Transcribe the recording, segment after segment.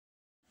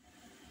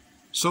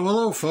So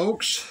hello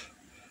folks,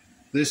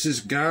 this is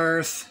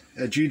Garth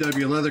at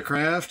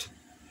gwleathercraft,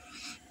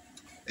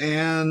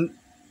 and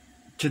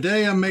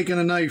today I'm making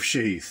a knife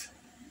sheath.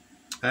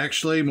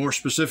 Actually, more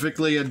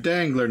specifically, a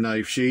dangler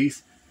knife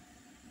sheath,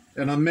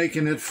 and I'm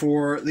making it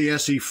for the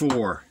Esee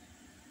 4.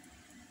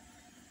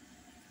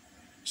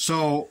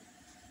 So,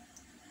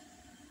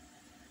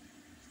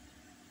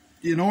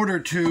 in order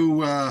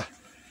to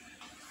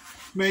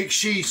make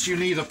sheaths, you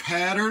need a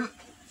pattern,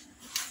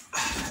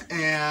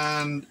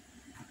 and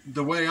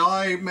the way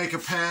I make a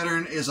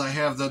pattern is I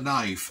have the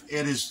knife.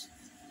 It is,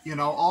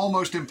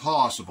 almost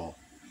impossible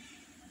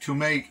to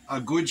make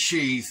a good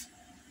sheath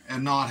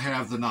and not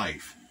have the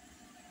knife.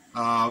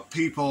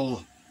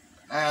 People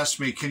ask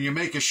me, can you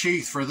make a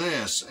sheath for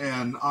this?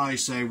 And I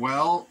say,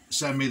 well,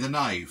 send me the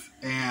knife.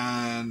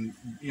 And,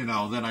 then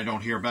I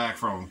don't hear back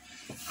from them.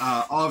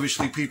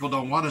 Obviously, people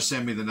don't want to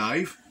send me the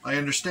knife. I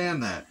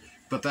understand that.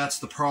 But that's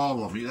the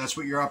problem. That's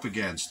what you're up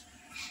against.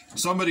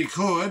 Somebody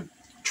could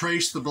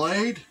trace the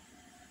blade,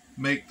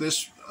 make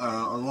this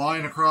a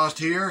line across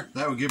here.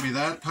 That would give me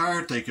that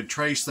part. They could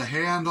trace the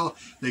handle.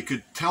 They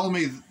could tell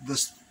me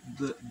this,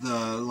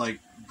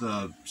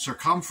 the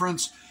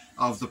circumference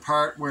of the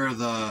part where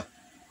the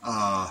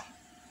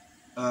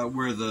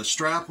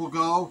strap will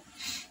go.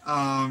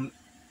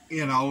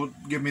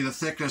 Give me the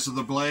thickness of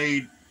the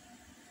blade.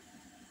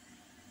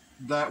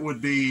 That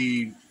would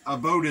be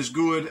about as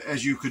good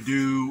as you could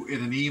do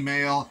in an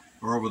email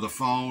or over the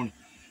phone.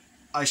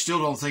 I still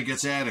don't think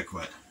it's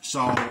adequate.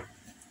 So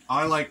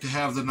I like to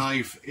have the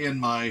knife in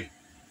my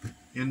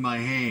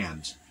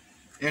hands.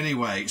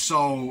 Anyway,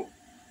 so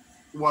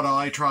what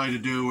I try to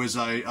do is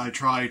I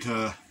try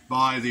to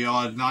buy the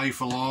odd knife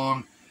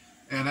along,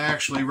 and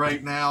actually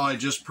right now I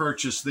just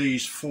purchased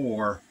these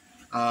four,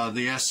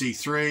 the Esee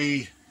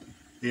 3,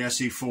 the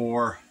Esee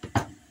 4,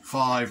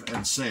 5,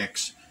 and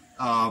 6.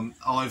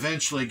 I'll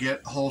eventually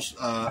get whole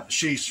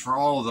sheaths for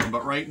all of them,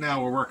 but right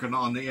now we're working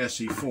on the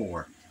Esee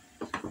 4.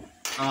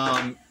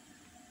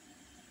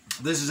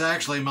 This is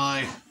actually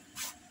my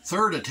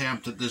third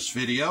attempt at this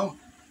video,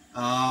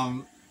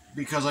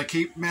 because I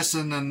keep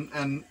missing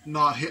and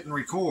not hitting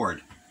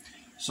record.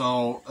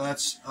 So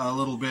that's a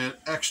little bit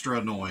extra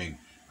annoying.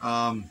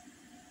 But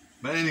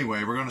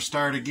anyway, we're going to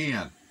start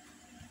again.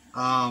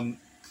 The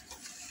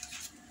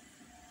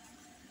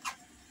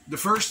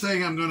first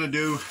thing I'm going to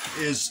do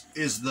is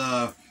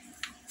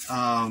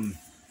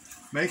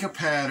make a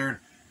pattern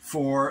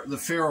for the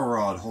ferro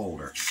rod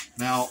holder.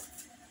 Now,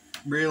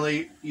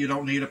 really, you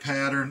don't need a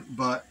pattern,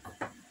 but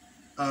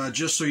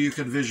just so you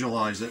can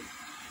visualize it,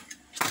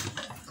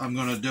 I'm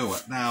going to do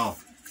it. Now,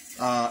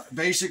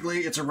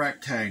 basically, it's a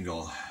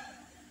rectangle.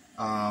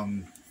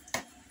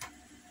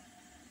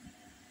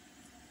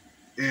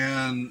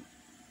 And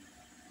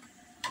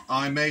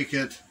I make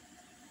it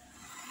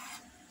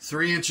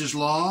 3 inches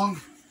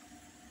long,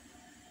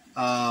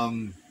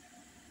 and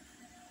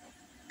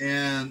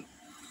 1.5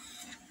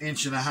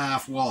 inches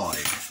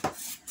wide.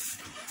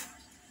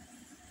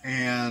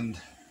 And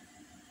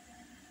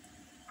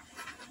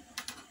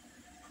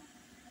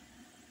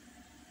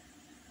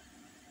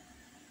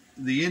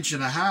the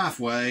 1.5 inch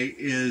way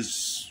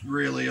is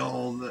really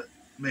all that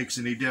makes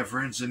any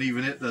difference, and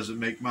even it doesn't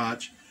make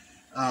much.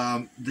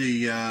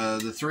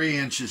 The 3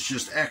 inch is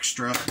just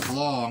extra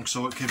long,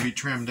 so it can be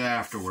trimmed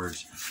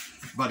afterwards.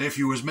 But if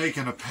you was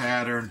making a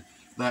pattern,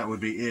 that would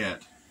be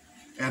it.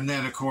 And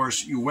then, of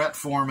course, you wet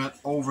form it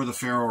over the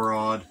ferro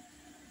rod,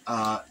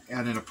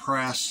 and in a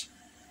press,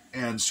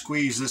 and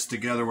squeeze this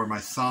together where my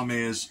thumb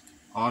is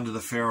onto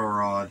the ferro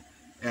rod,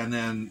 and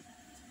then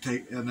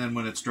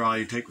when it's dry,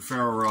 you take the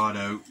ferro rod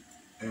out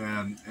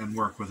and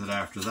work with it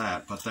after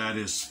that. But that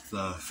is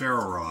the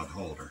ferro rod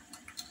holder.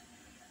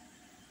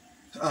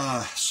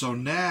 So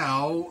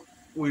now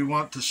we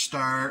want to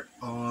start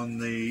on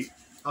the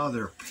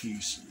other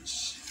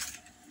pieces.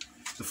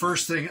 The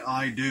first thing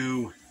I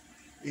do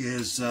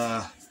is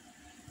the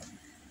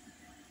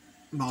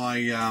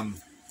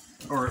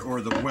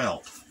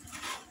welt.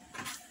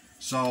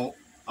 So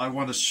I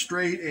want a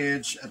straight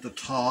edge at the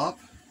top.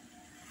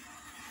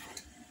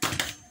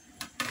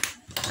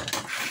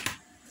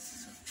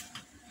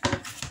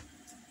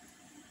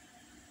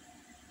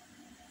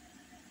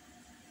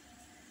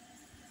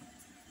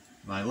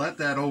 And I let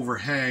that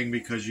overhang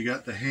because you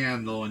got the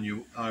handle,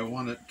 and I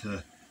want it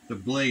the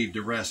blade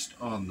to rest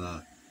on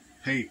the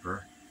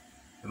paper.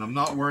 And I'm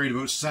not worried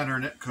about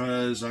centering it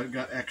because I've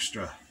got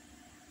extra.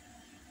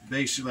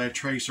 Basically, I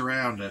trace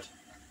around it.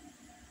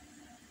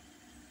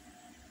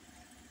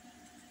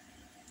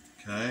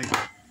 Okay.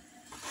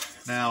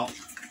 Now,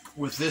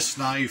 with this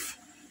knife,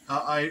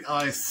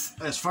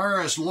 as far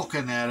as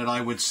looking at it,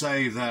 I would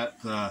say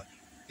that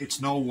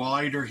it's no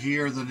wider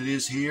here than it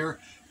is here.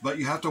 But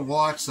you have to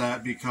watch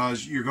that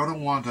because you're going to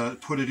want to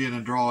put it in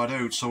and draw it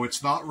out. So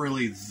it's not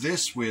really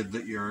this width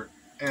that you're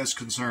as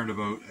concerned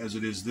about as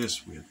it is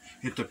this width.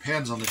 It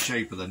depends on the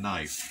shape of the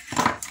knife.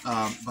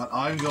 But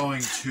I'm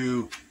going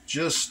to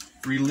just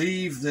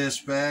relieve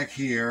this back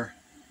here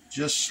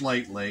just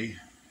slightly.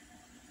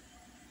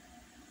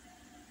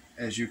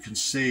 As you can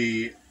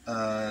see,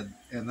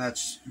 and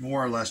that's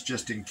more or less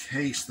just in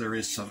case there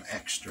is some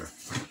extra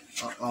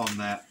on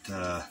that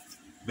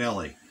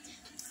belly.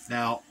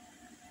 Now,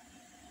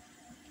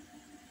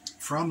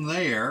 from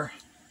there,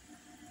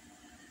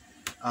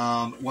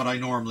 what I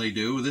normally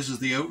do, this is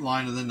the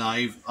outline of the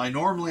knife. I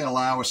normally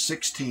allow a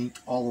 1/16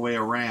 all the way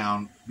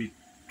around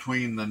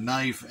between the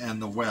knife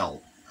and the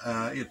welt.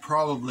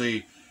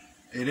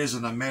 It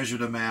isn't a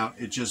measured amount,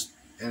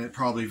 and it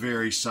probably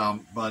varies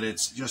some, but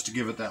it's just to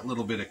give it that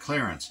little bit of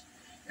clearance.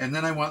 And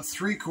then I want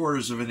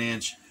 3/4 of an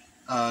inch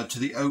to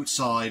the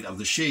outside of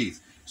the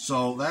sheath.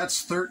 So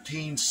that's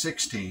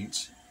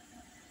 13/16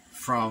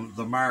 from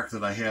the mark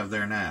that I have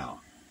there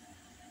now.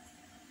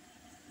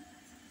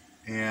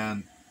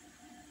 And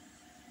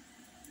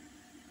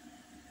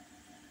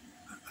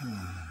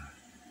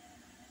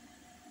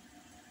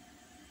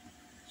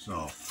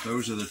so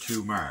those are the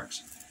two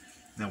marks.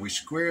 Now we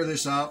square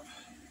this up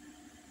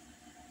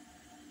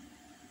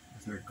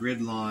with our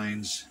grid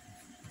lines.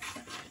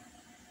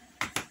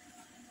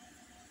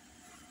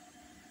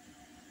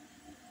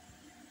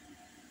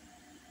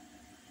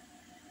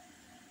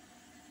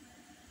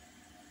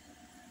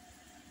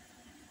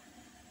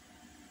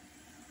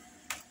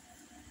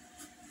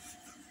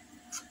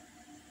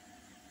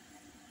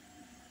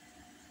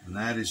 And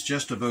that is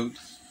just about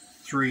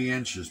 3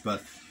 inches,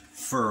 but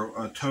for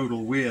a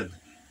total width,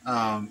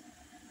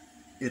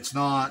 it's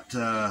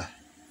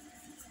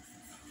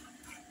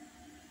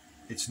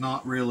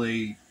not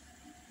really,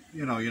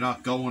 you know, you're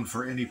not going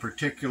for any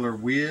particular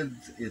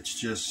width. It's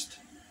just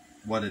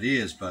what it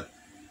is. But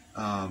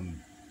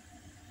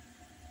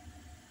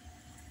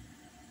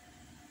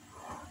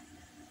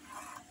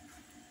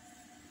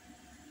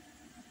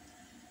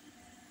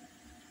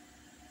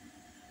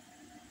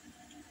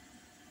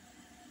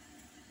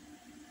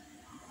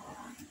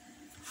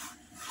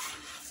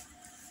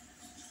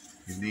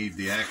you need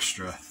the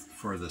extra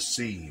for the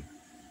seam.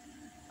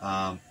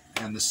 And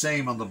the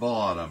same on the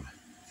bottom,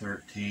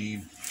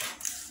 13.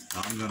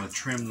 I'm going to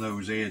trim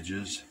those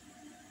edges.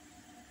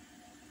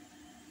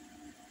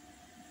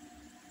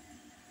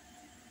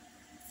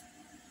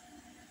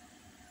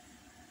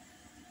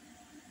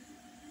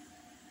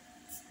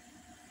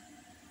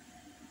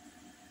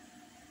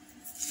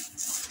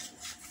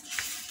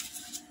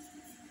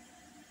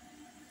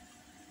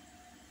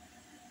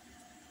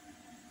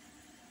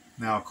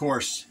 Now, of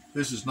course,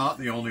 this is not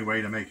the only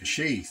way to make a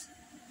sheath.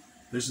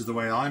 This is the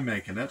way I'm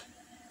making it.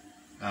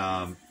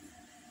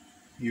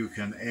 You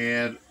can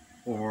add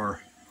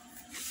or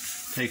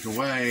take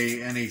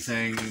away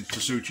anything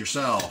to suit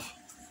yourself.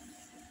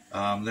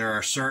 There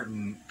are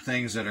certain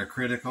things that are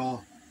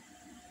critical.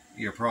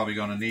 You're probably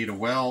going to need a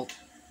welt.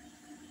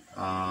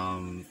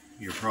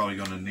 You're probably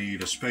going to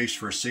need a space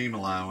for a seam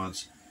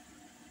allowance.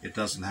 It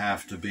doesn't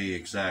have to be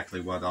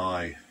exactly what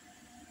I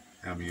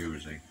am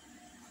using.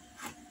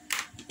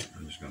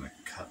 I'm just going to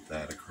cut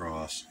that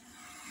across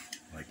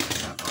like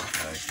that.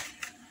 Okay.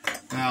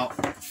 Now,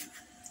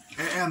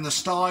 and the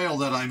style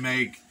that I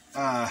make,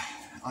 I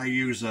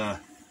use I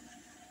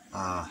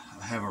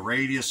have a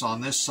radius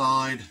on this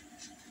side,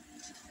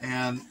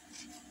 and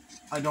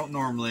I don't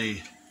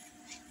normally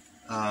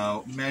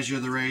measure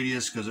the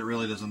radius because it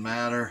really doesn't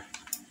matter.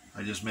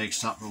 I just make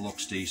something that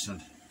looks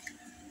decent.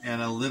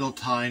 And a little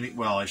tiny,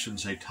 well, I shouldn't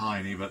say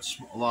tiny, but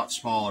a lot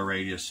smaller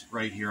radius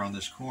right here on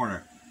this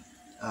corner.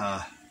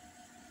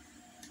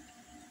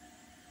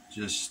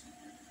 Just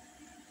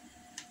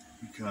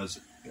because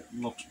it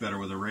looks better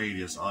with a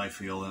radius, I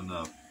feel, than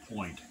a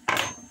point.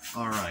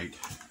 All right.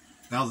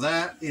 Now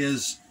that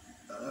is,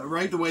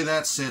 right the way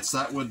that sits,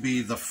 that would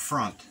be the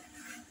front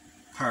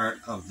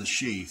part of the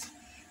sheath.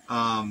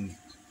 But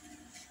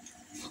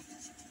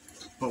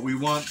we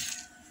want,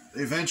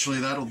 eventually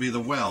that'll be the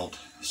welt.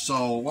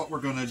 So what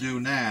we're going to do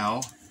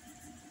now,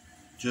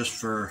 just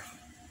for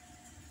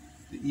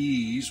the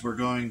ease, we're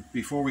going,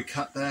 before we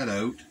cut that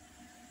out,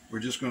 we're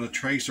just going to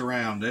trace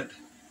around it.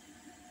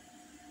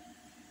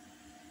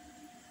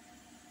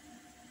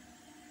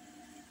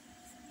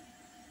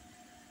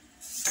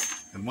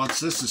 And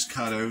once this is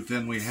cut out,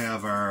 then we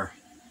have our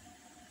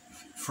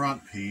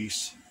front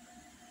piece.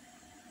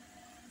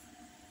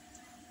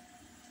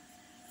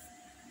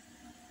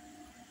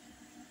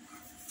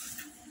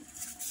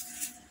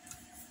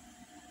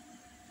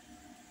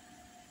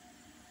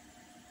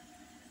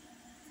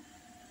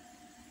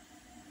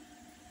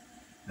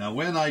 Now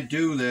when I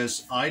do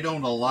this, I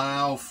don't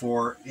allow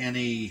for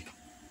any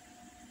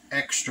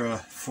extra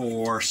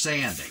for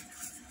sanding.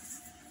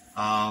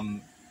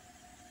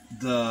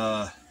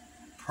 The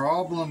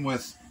problem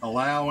with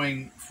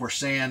allowing for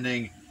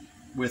sanding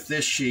with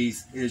this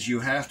sheath is you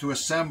have to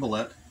assemble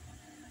it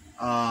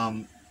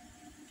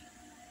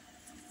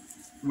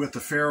with the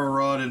ferro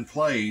rod in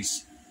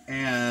place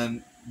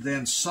and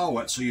then sew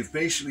it, so you've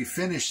basically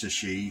finished the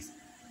sheath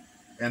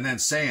and then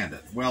sand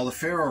it. Well, the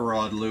ferro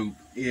rod loop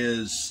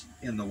is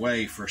in the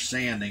way for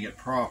sanding it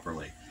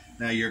properly.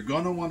 Now you're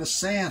going to want to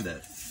sand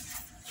it,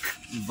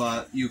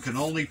 but you can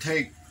only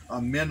take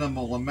a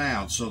minimal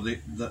amount. So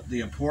the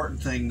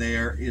important thing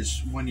there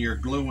is when you're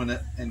gluing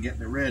it and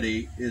getting it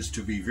ready is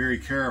to be very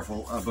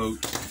careful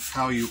about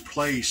how you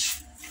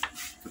place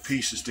the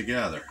pieces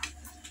together.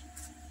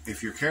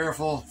 If you're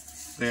careful,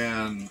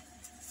 then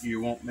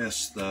you won't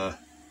miss the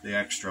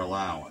extra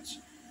allowance.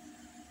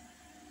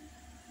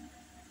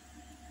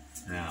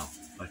 Now,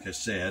 like I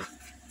said,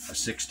 a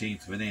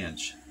 1/16 of an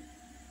inch.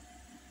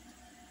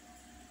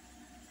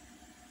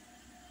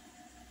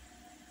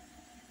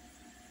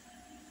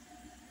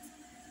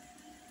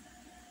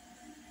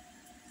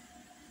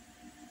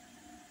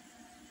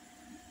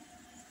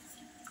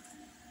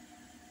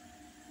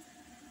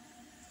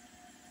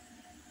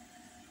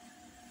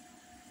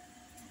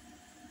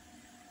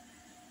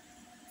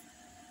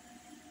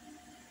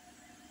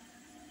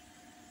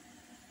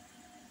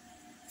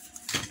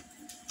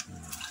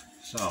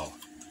 So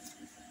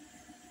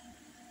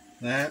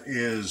that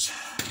is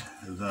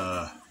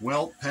the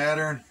welt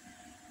pattern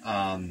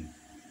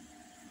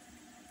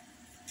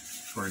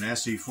for an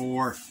Esee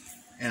 4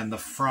 and the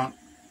front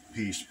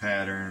piece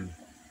pattern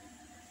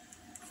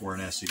for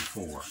an Esee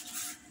 4.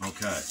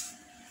 Okay,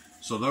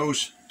 so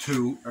those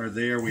two are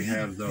there. We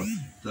have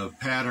the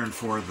pattern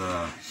for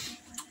the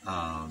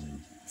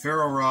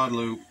ferro rod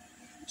loop.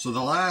 So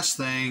the last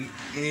thing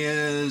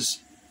is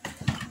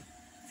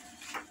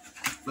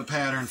the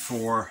pattern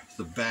for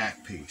the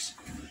back piece.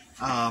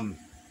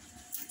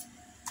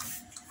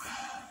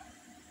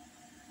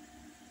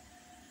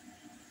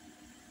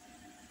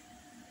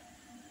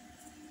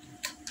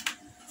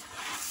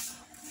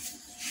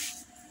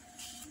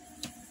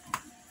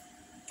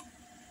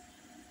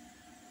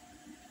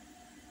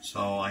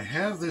 So I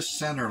have this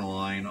center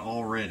line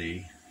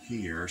already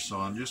here, so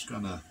I'm just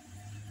going to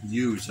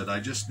use it. I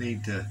just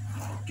need to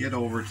get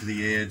over to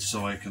the edge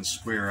so I can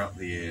square up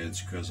the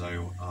edge, because I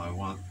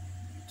want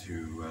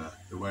to,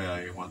 the way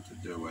I want to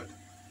do it,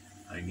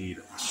 I need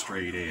a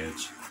straight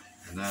edge,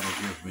 and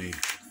that'll give me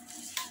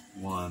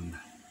one.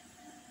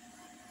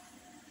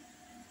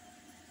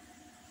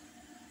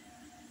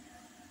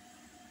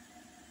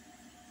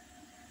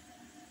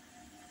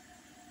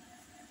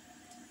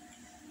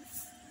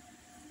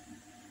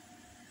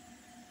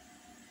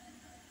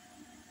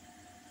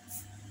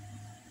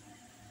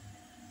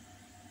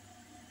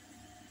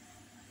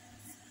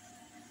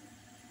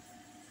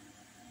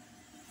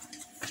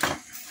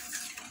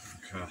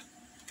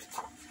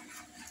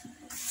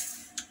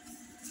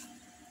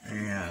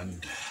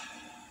 And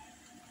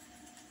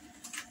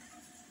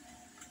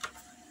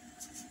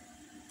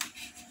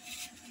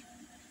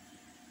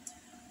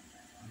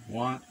I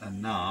want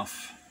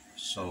enough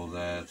so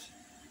that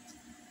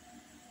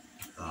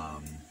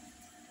I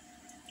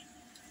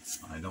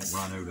don't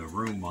run out of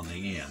room on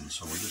the end.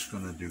 So we're just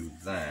going to do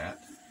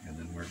that, and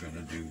then we're going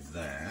to do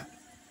that.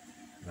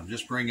 And I'm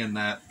just bringing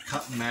that,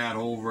 cutting that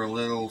over a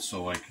little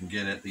so I can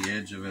get at the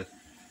edge of it,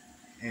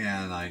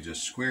 and I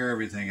just square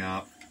everything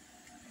up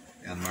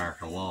and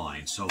mark a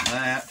line. So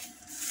that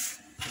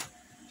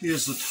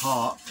is the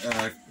top,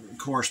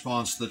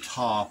 corresponds to the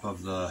top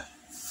of the,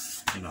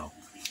 the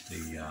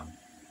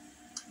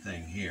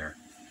thing here.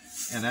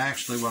 And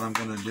actually what I'm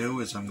going to do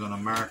is I'm going to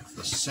mark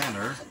the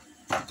center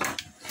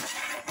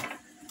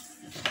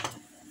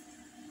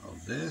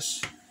of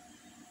this,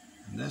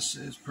 and this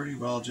is pretty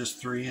well just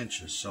 3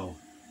 inches, so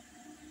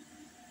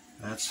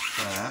that's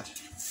that.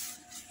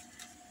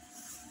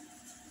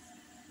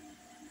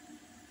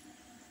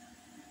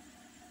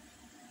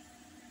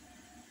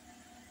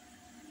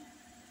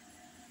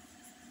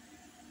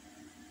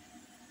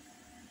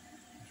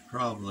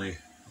 Probably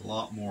a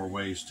lot more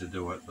ways to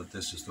do it, but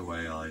this is the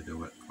way I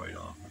do it quite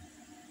often.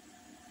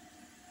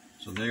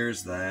 So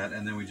there's that,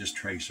 and then we just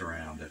trace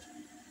around it.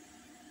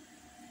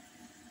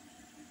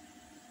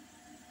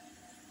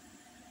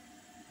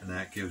 And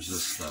that gives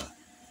us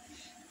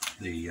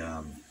the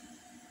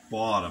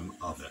bottom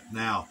of it.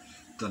 Now,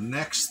 the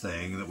next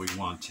thing that we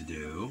want to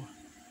do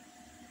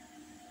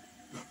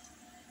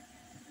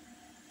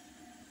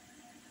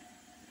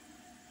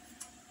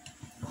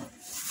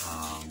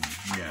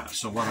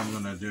so what I'm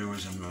going to do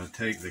is I'm going to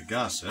take the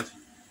gusset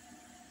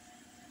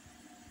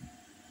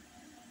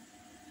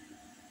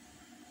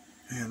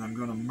and I'm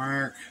going to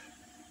mark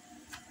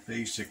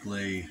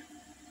basically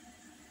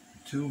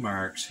 2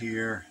 marks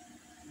here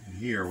and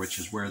here, which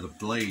is where the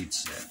blade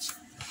sits.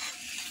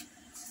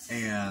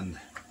 And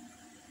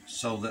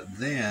so that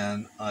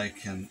then I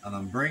can, and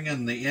I'm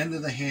bringing the end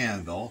of the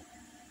handle,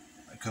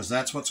 because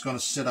that's what's going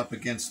to sit up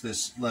against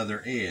this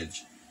leather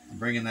edge. I'm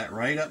bringing that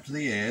right up to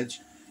the edge,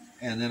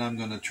 and then I'm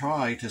going to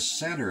try to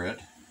center it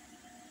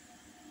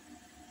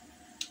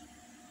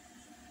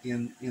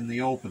in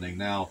the opening.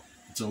 Now,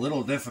 it's a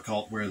little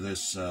difficult where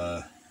this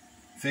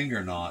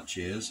finger notch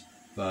is,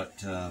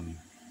 but I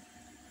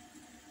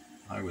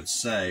would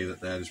say that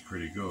that is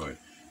pretty good.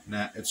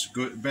 Now, it's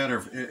good,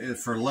 better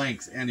for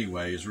length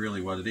anyway, is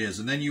really what it is.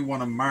 And then you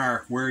want to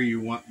mark where you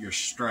want your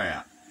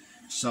strap.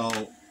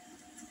 So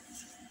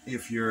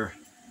if you've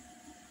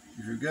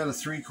got a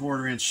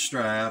 3/4 inch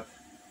strap,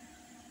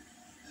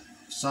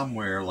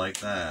 somewhere like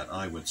that,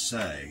 I would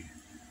say,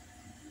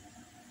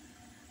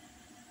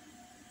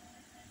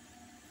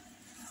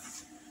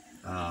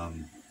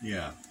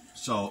 Yeah,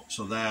 so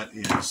that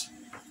is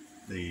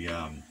the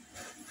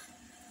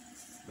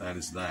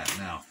that.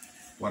 Now,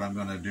 what I'm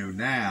going to do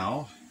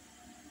now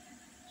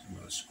is I'm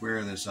going to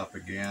square this up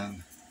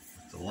again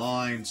with the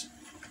lines,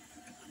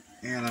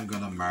 and I'm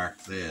going to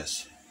mark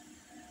this.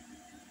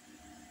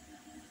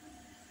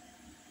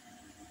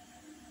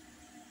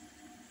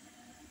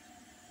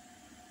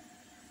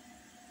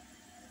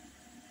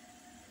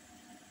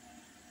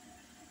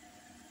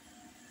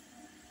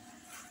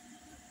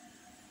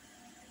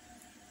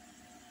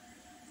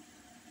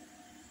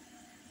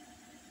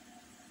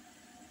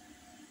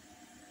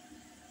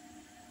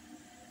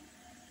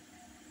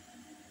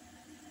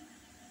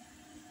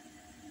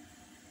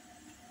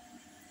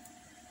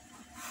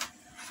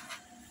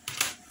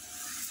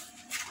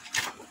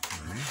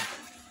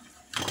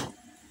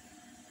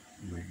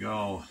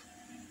 Go.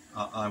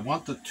 I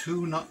want the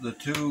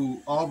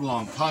two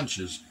oblong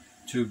punches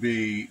to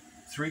be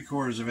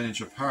 3/4 of an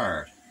inch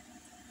apart.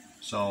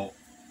 So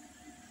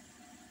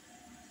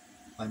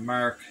I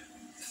mark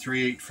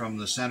 3/8 from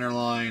the center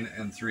line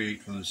and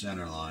 3/8 from the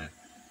center line.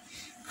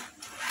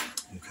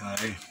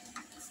 Okay.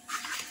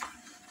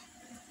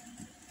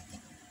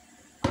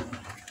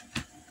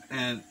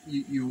 And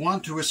you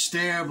want to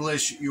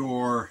establish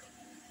your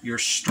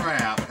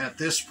strap at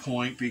this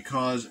point,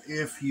 because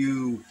if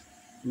you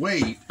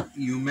wait,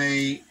 you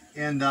may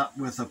end up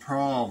with a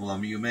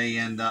problem. You may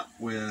end up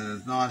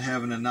with not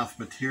having enough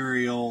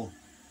material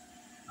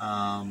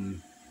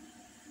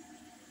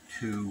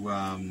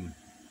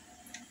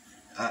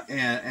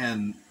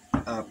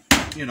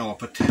you know, a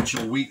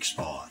potential weak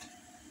spot.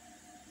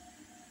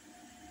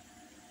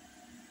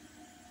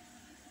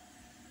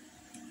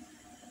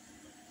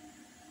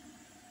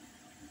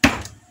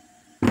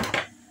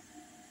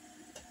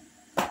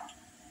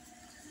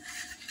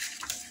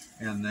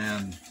 And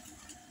then,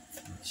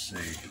 let's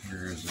see,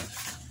 where is it?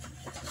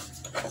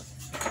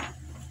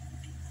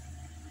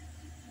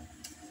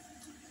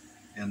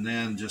 And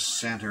then just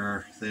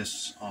center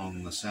this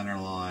on the center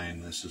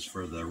line. This is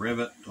for the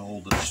rivet to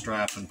hold the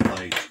strap in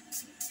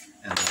place,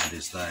 and that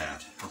is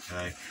that.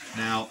 Okay,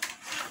 now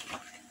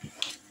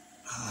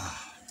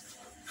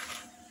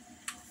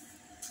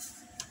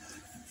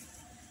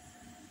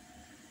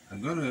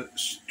I'm going to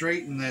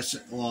straighten this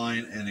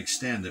line and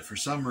extend it. For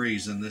some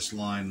reason this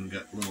line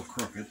got a little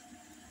crooked.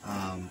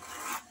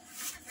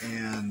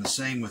 And the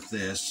same with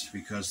this,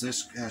 because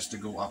this has to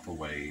go up a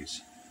ways.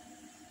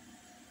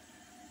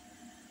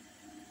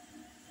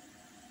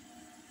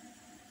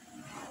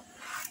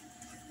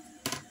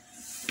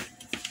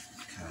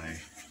 Okay,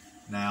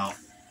 now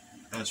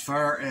as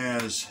far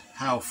as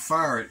how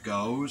far it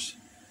goes,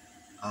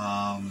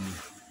 that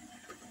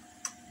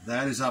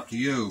is up to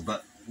you,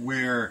 but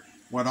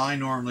what I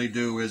normally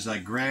do is I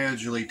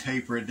gradually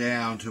taper it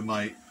down to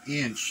my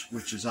inch,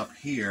 which is up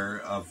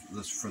here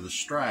for the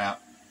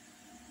strap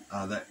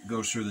that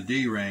goes through the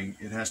D-ring.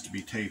 It has to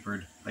be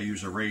tapered. I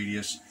use a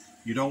radius.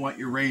 You don't want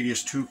your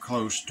radius too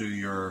close to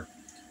your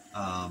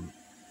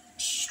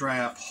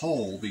strap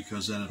hole,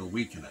 because then it'll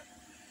weaken it.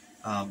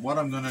 What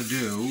I'm going to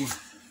do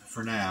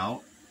for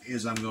now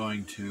is I'm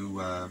going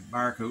to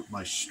mark out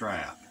my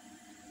strap.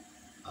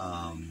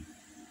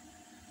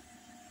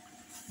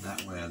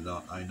 That way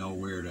I know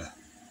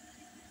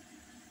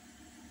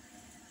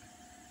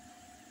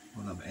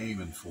what I'm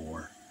aiming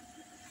for.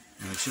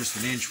 And it's just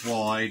 1 inch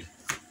wide.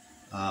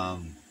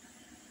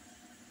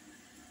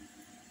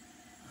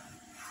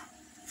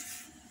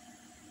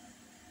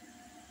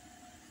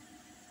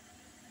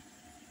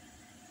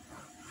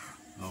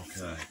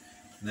 Okay,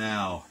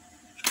 now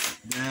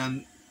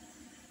then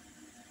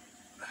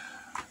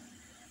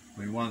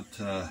we want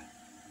to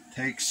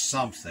take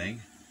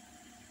something.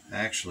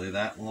 Actually,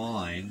 that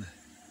line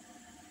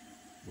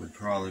would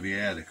probably be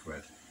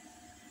adequate.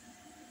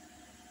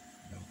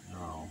 I don't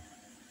know.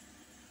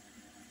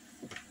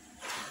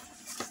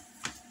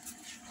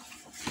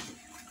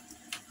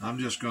 I'm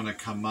just going to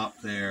come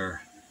up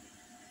there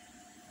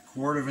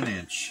 1/4 of an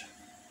inch,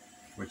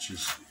 which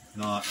is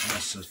not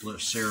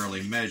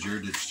necessarily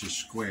measured, it's just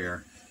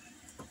square,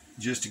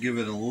 just to give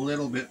it a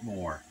little bit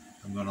more.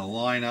 I'm going to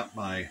line up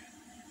my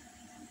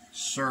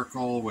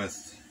circle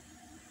with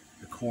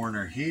the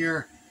corner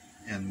here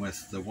and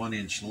with the 1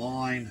 inch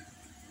line,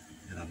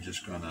 and I'm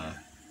just going to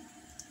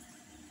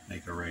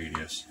make a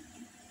radius.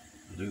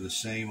 I'll do the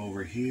same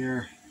over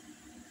here.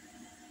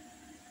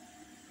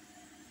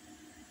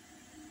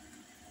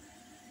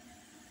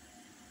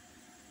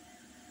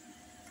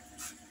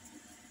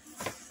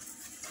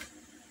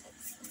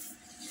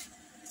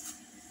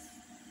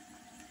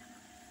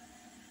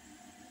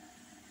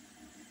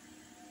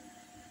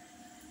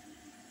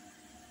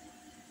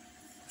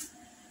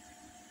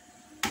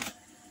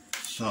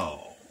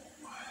 So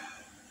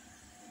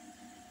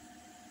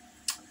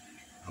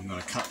I'm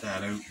going to cut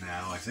that out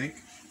now, I think.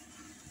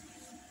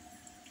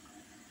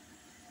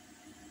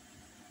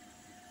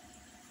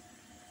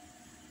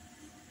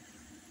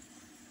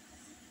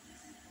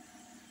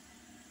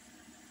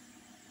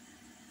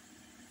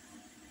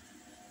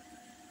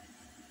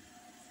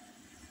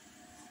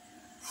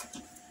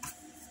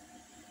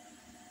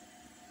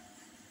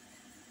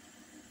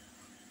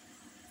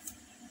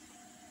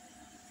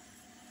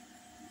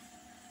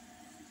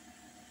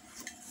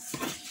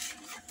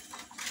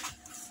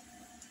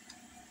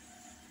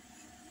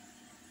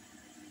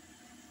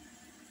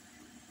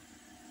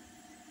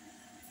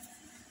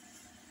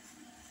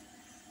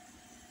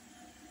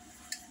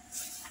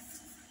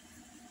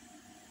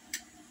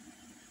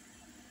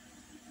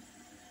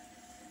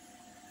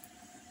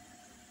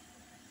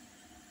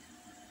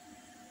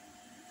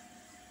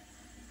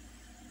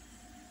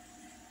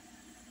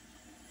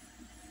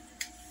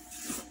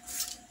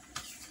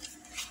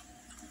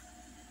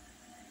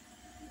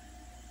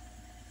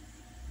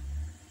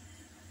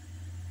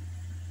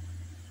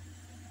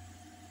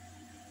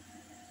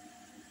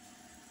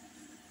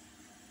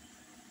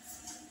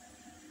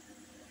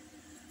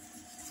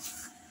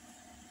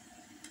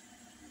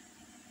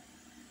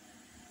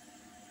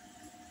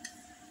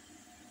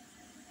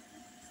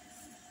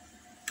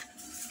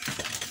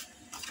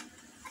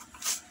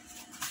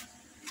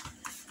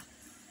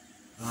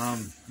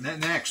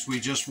 Next, we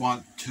just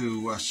want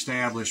to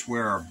establish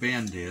where our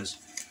bend is.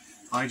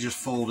 I just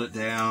fold it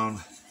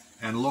down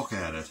and look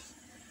at it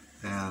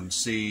and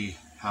see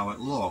how it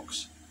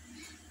looks.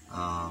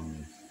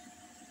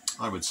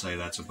 I would say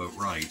that's about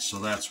right. So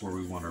that's where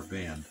we want our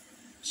bend.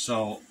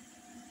 So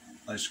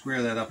I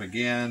square that up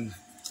again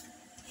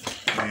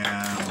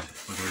and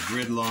with our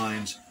grid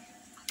lines,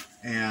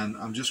 and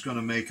I'm just going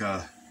to make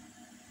a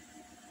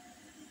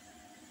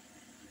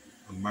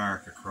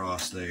mark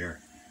across there.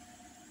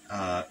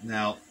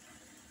 Now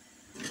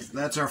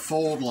that's our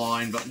fold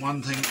line, but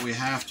one thing that we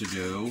have to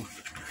do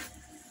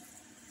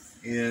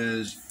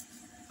is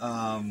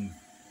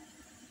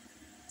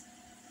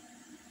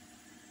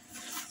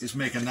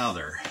make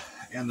another,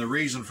 and the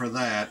reason for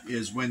that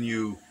is when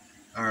you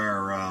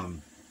are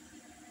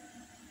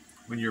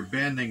when you're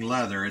bending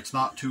leather, it's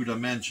not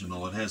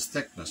two-dimensional, it has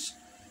thickness.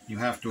 You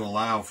have to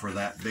allow for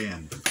that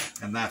bend,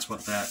 and that's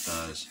what that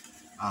does.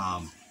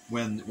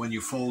 When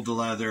you fold the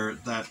leather,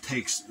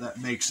 that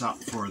makes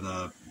up for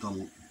the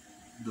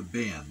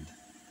bend.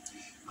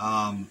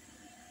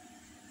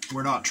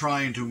 We're not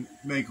trying to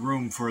make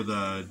room for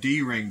the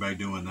D-ring by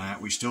doing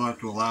that. We still have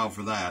to allow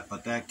for that,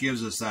 but that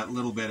gives us that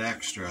little bit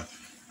extra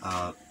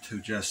to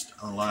just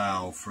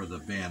allow for the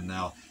bend.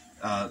 Now,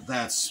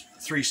 that's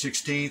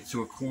 3/16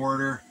 to a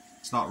quarter.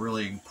 It's not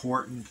really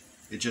important.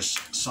 It's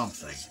just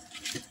something.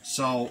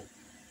 So,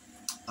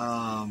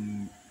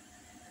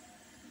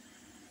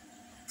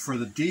 for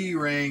the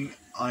D-ring,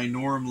 I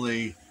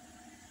normally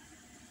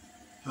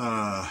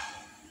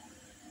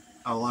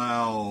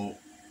allow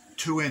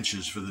 2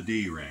 inches for the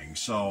D-ring.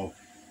 So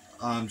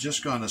I'm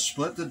just going to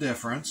split the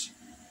difference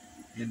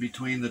in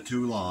between the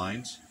two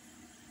lines.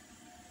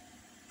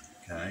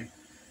 Okay.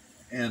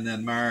 And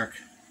then mark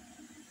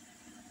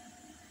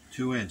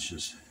 2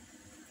 inches.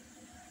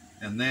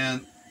 And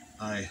then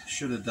I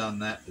should have done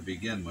that to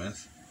begin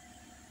with,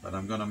 but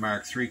I'm going to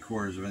mark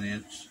 3/4 of an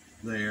inch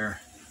there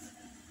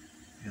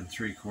and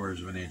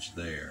 3/4 of an inch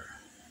there.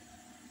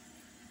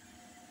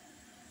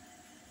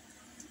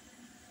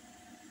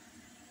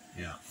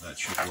 Yeah, that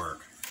should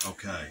work.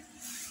 Okay.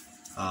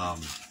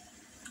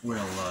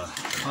 We'll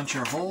punch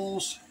our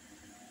holes.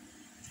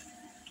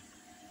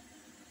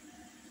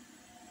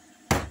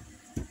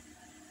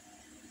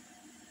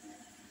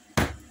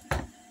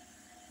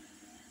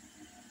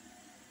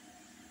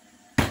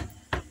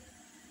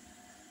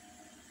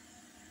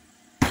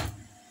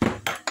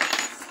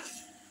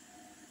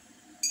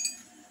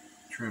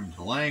 Trim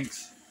the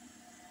length.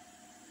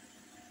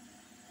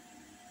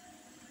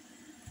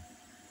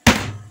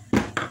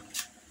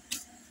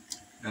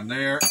 And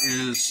there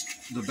is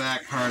the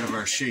back part of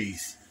our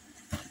sheath.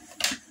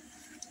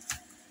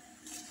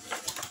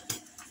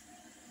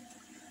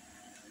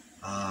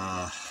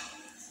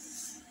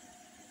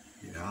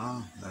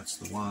 Yeah, that's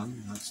the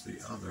one, that's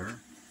the other.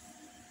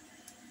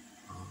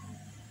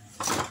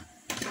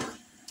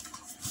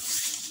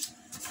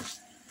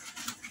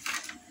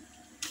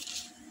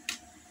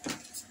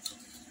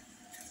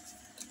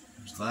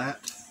 There's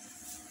that.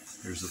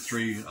 There's the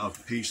 3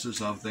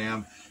 pieces of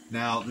them.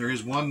 Now, there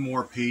is one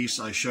more piece.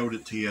 I showed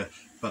it to you,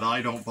 but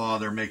I don't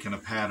bother making a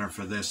pattern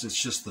for this. It's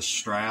just the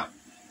strap.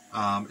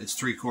 It's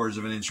 3/4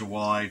 of an inch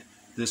wide.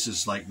 This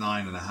is like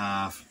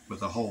 9.5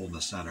 with a hole in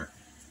the center.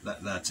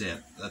 That's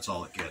it. That's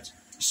all it gets.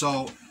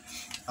 So,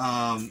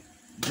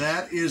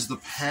 that is the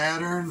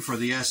pattern for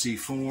the Esee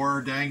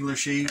 4 dangler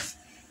sheath.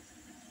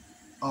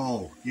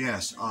 Oh,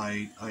 yes,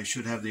 I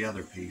should have the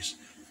other piece.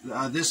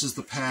 This is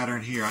the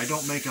pattern here. I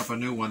don't make up a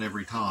new one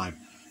every time.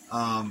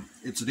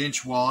 It's 1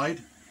 inch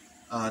wide,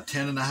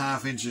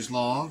 10.5 inches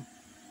long,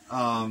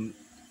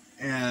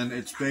 and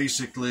it's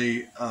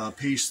basically a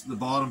piece. The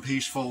bottom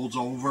piece folds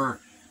over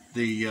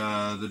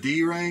the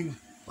D-ring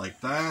like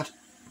that,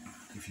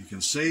 if you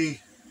can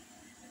see,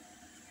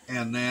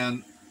 and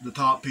then the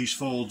top piece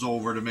folds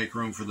over to make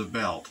room for the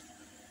belt,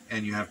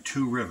 and you have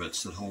 2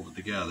 rivets that hold it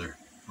together.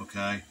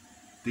 Okay,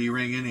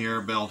 D-ring in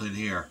here, belt in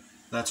here.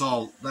 That's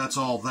all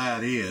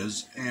that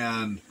is,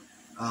 and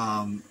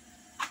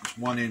it's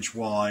 1 inch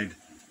wide.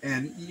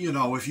 And you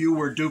know, if you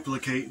were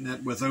duplicating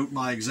it without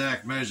my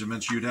exact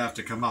measurements, you'd have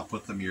to come up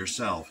with them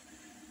yourself.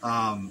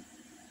 And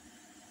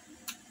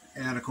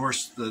of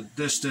course,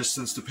 this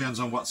distance depends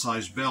on what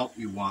size belt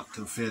you want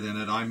to fit in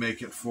it. I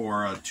make it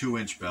for a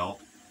 2-inch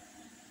belt,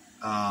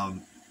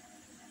 and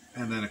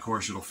then of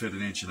course it'll fit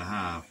 1.5 inches.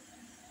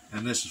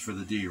 And this is for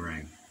the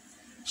D-ring.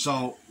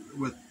 So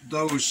with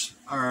those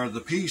are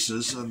the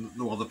pieces and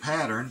well the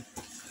pattern,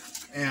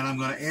 and I'm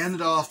going to end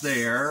it off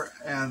there,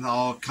 and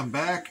I'll come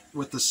back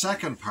with the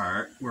second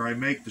part where I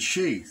make the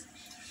sheath.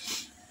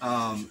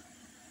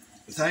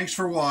 Thanks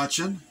for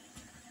watching.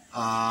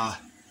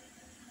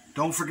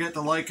 Don't forget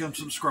to like and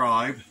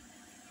subscribe,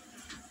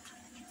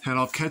 and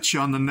I'll catch you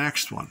on the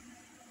next one.